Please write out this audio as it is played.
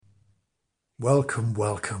Welcome,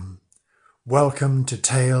 welcome. Welcome to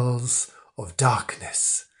Tales of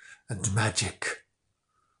Darkness and Magic.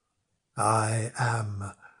 I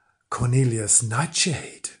am Cornelius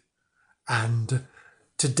Nightshade, and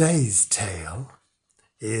today's tale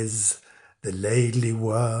is The Laidly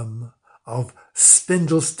Worm of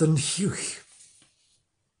Spindleston Heugh.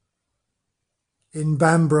 In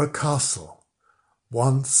Bamborough Castle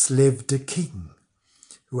once lived a king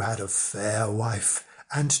who had a fair wife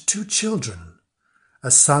and 2 children,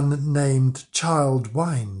 a son named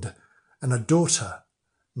Childwind and a daughter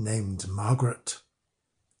named Margaret.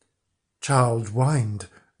 Childwind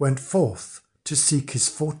went forth to seek his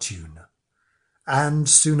fortune, and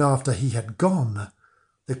soon after he had gone,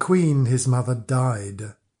 the queen his mother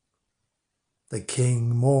died. The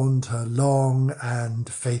king mourned her long and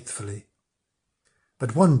faithfully.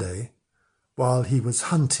 But one day, while he was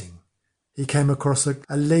hunting, he came across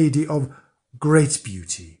a lady of great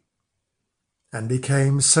beauty, and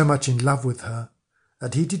became so much in love with her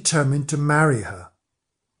that he determined to marry her.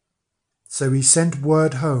 So he sent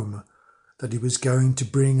word home that he was going to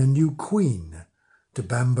bring a new queen to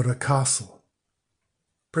Bamborough Castle.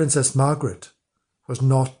 Princess Margaret was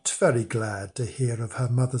not very glad to hear of her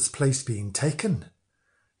mother's place being taken,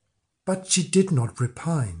 but she did not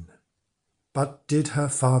repine, but did her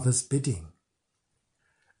father's bidding,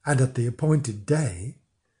 and at the appointed day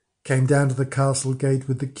came down to the castle gate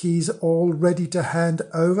with the keys all ready to hand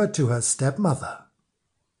over to her stepmother.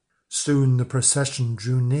 Soon the procession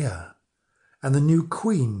drew near, and the new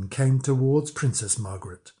queen came towards Princess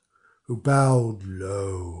Margaret, who bowed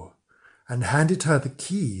low and handed her the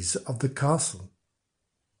keys of the castle.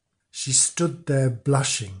 She stood there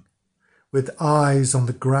blushing, with eyes on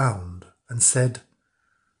the ground, and said,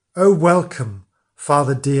 "O welcome,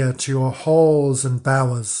 father dear, to your halls and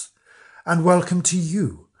bowers, and welcome to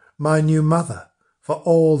you, my new mother, for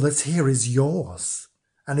all that's here is yours."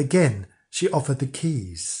 And again she offered the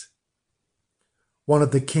keys. One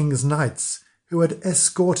of the king's knights, who had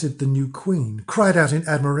escorted the new queen, cried out in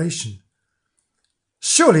admiration,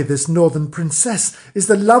 "Surely this northern princess is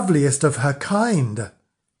the loveliest of her kind."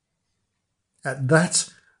 At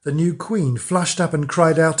that the new queen flushed up and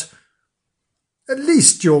cried out, "At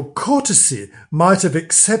least your courtesy might have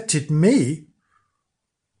accepted me."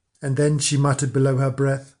 And then she muttered below her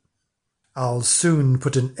breath, "I'll soon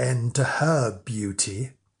put an end to her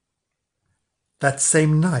beauty." That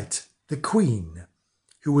same night the queen,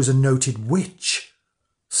 who was a noted witch,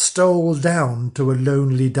 stole down to a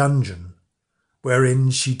lonely dungeon, wherein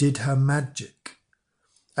she did her magic,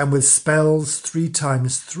 and with spells 3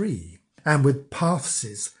 times 3, and with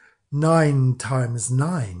passes 9 times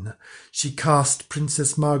 9, she cast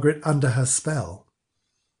Princess Margaret under her spell.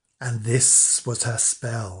 And this was her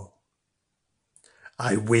spell: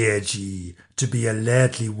 "I weird ye to be a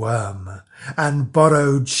laidly worm, and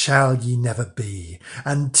borrowed shall ye never be,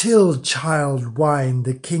 until Childwind,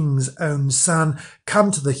 the king's own son, come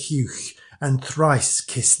to the Heugh and thrice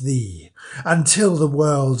kiss thee. Until the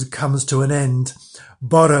world comes to an end,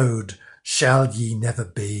 borrowed shall ye never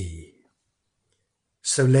be."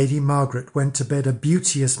 So Lady Margaret went to bed a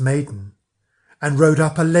beauteous maiden, and rode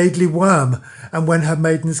up a laidly worm, and when her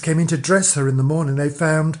maidens came in to dress her in the morning, they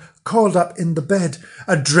found, coiled up in the bed,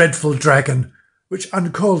 a dreadful dragon, which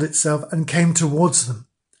uncoiled itself and came towards them.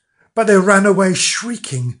 But they ran away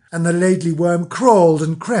shrieking, and the laidly worm crawled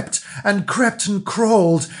and crept, and crept and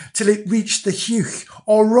crawled, till it reached the Heugh,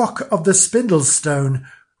 or rock of the Spindlestone,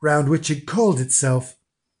 round which it coiled itself,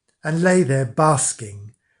 and lay there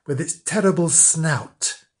basking, with its terrible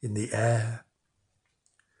snout in the air.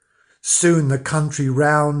 Soon the country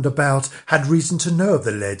round about had reason to know of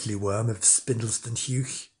the laidly worm of Spindleston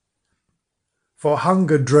Heugh, for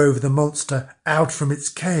hunger drove the monster out from its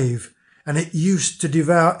cave, and it used to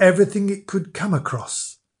devour everything it could come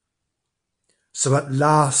across. So at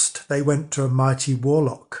last they went to a mighty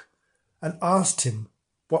warlock, and asked him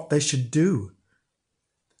what they should do.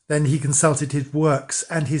 Then he consulted his works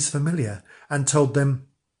and his familiar, and told them,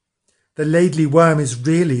 "The laidly worm is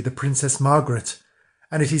really the Princess Margaret,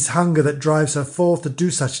 and it is hunger that drives her forth to do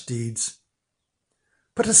such deeds.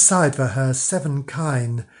 Put aside for her 7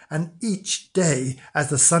 kine, and each day, as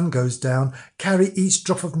the sun goes down, carry each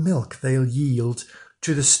drop of milk they'll yield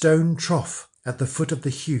to the stone trough at the foot of the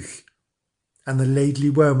Heugh, and the laidly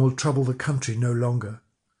worm will trouble the country no longer.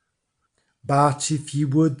 But if ye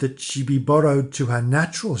would that she be borrowed to her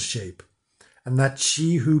natural shape, and that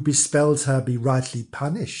she who bespells her be rightly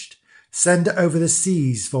punished, send over the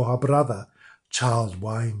seas for her brother,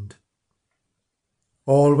 Childwind."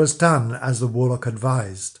 All was done as the warlock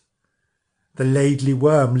advised. The laidly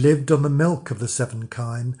worm lived on the milk of the 7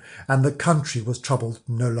 kine, and the country was troubled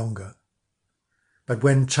no longer. But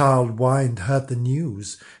when Childe Wynd heard the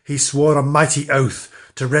news, he swore a mighty oath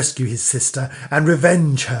to rescue his sister and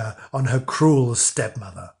revenge her on her cruel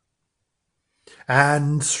stepmother.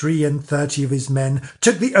 And 33 of his men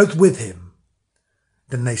took the oath with him.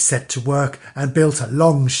 Then they set to work and built a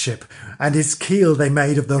long ship, and its keel they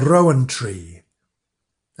made of the rowan tree.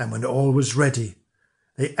 And when all was ready,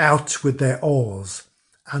 they out with their oars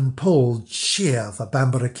and pulled sheer for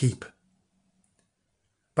Bamborough Keep.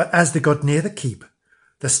 But as they got near the keep,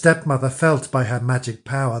 the stepmother felt by her magic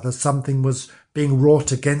power that something was being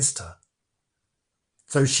wrought against her.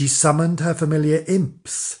 So she summoned her familiar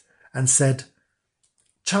imps and said,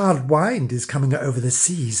 "Childe Wynd is coming over the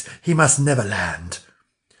seas. He must never land,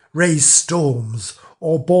 raise storms,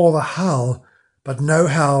 or bore the hull, but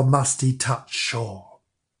nohow must he touch shore."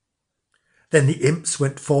 Then the imps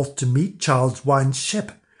went forth to meet Childe Wynds'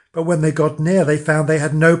 ship, but when they got near they found they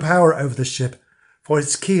had no power over the ship, for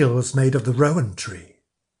its keel was made of the rowan tree.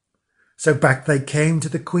 So back they came to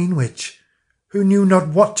the Queen Witch, who knew not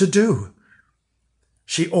what to do.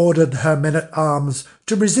 She ordered her men-at-arms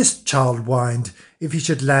to resist Childe Wynd if he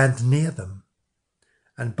should land near them,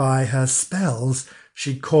 and by her spells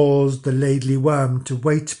she caused the Laidly Worm to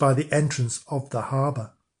wait by the entrance of the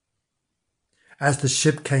harbour. As the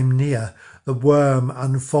ship came near, the worm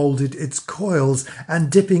unfolded its coils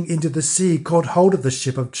and, dipping into the sea, caught hold of the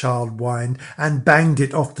ship of Childe Wynd and banged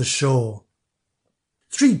it off the shore.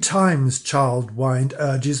 3 times Childe Wynd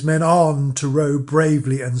urges men on to row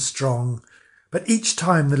bravely and strong, but each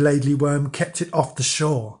time the Laidly Worm kept it off the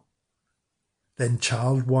shore. Then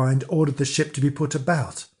Childe Wynd ordered the ship to be put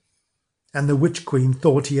about, and the Witch Queen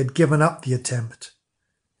thought he had given up the attempt.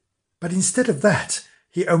 But instead of that,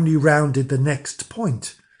 he only rounded the next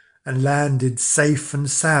point and landed safe and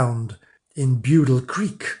sound in Budle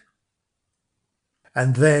Creek.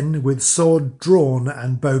 And then, with sword drawn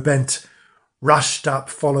and bow bent, rushed up,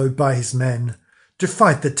 followed by his men, to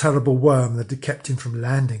fight the terrible worm that had kept him from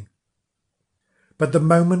landing. But the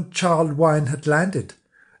moment Childe Wynd had landed,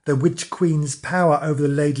 the Witch Queen's power over the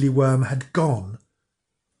Laidly Worm had gone,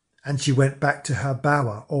 and she went back to her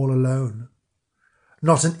bower all alone.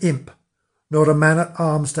 Not an imp, nor a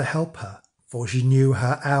man-at-arms to help her, for she knew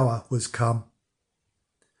her hour was come.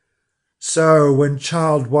 So when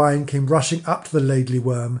Childe Wynd came rushing up to the Laidly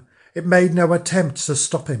Worm, it made no attempt to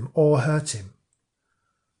stop him or hurt him.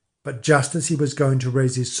 But just as he was going to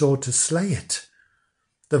raise his sword to slay it,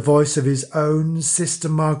 the voice of his own sister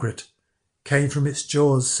Margaret came from its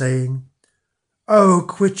jaws, saying, "Oh,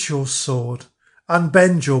 quit your sword,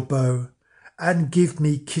 unbend your bow, and give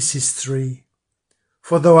me kisses 3.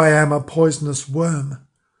 For though I am a poisonous worm,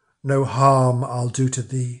 no harm I'll do to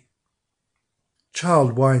thee."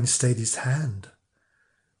 Childe Wynd stayed his hand,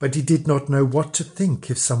 but he did not know what to think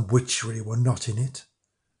if some witchery were not in it.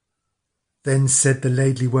 Then said the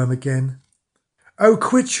Laidly Worm again, "Oh,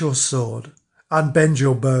 quit your sword, unbend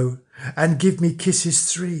your bow, and give me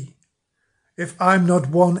kisses 3. If I'm not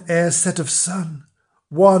one ere set of sun,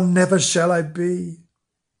 one never shall I be."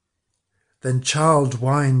 Then Childe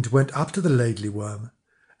Wynd went up to the Laidly Worm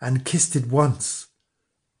and kissed it once,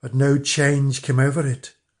 but no change came over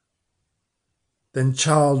it. Then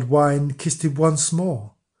Childe Wynd kissed it once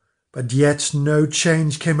more, but yet no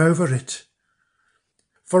change came over it.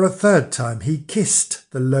 For a 3rd time he kissed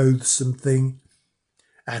the loathsome thing,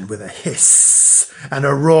 and with a hiss and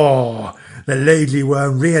a roar the Laidly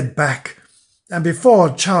Worm reared back, and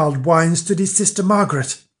before Childe Wynd stood his sister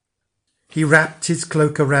Margaret. He wrapped his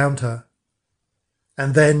cloak around her,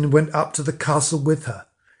 and then went up to the castle with her.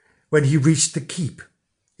 When he reached the keep,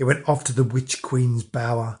 he went off to the Witch Queen's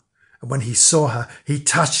bower, and when he saw her, he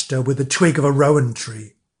touched her with the twig of a rowan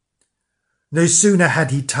tree. No sooner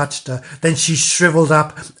had he touched her than she shriveled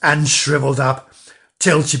up,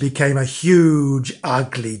 till she became a huge,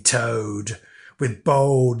 ugly toad, with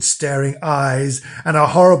bold, staring eyes and a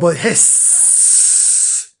horrible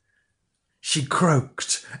hiss. She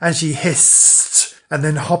croaked and she hissed, and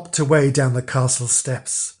then hopped away down the castle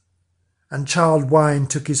steps. And Childe Wynd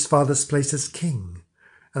took his father's place as king,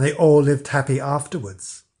 and they all lived happy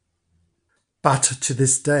afterwards. But to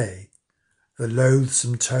this day, the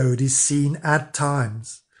loathsome toad is seen at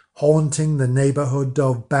times, haunting the neighbourhood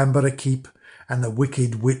of Bamborough Keep, and the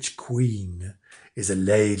wicked Witch Queen is a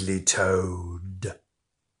Laidly Toad.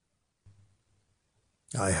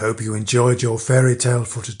 I hope you enjoyed your fairy tale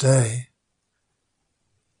for today.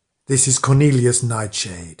 This is Cornelius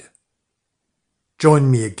Nightshade. Join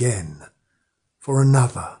me again for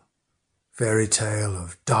another fairy tale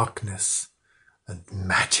of darkness and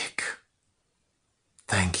magic.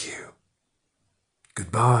 Thank you.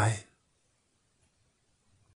 Goodbye.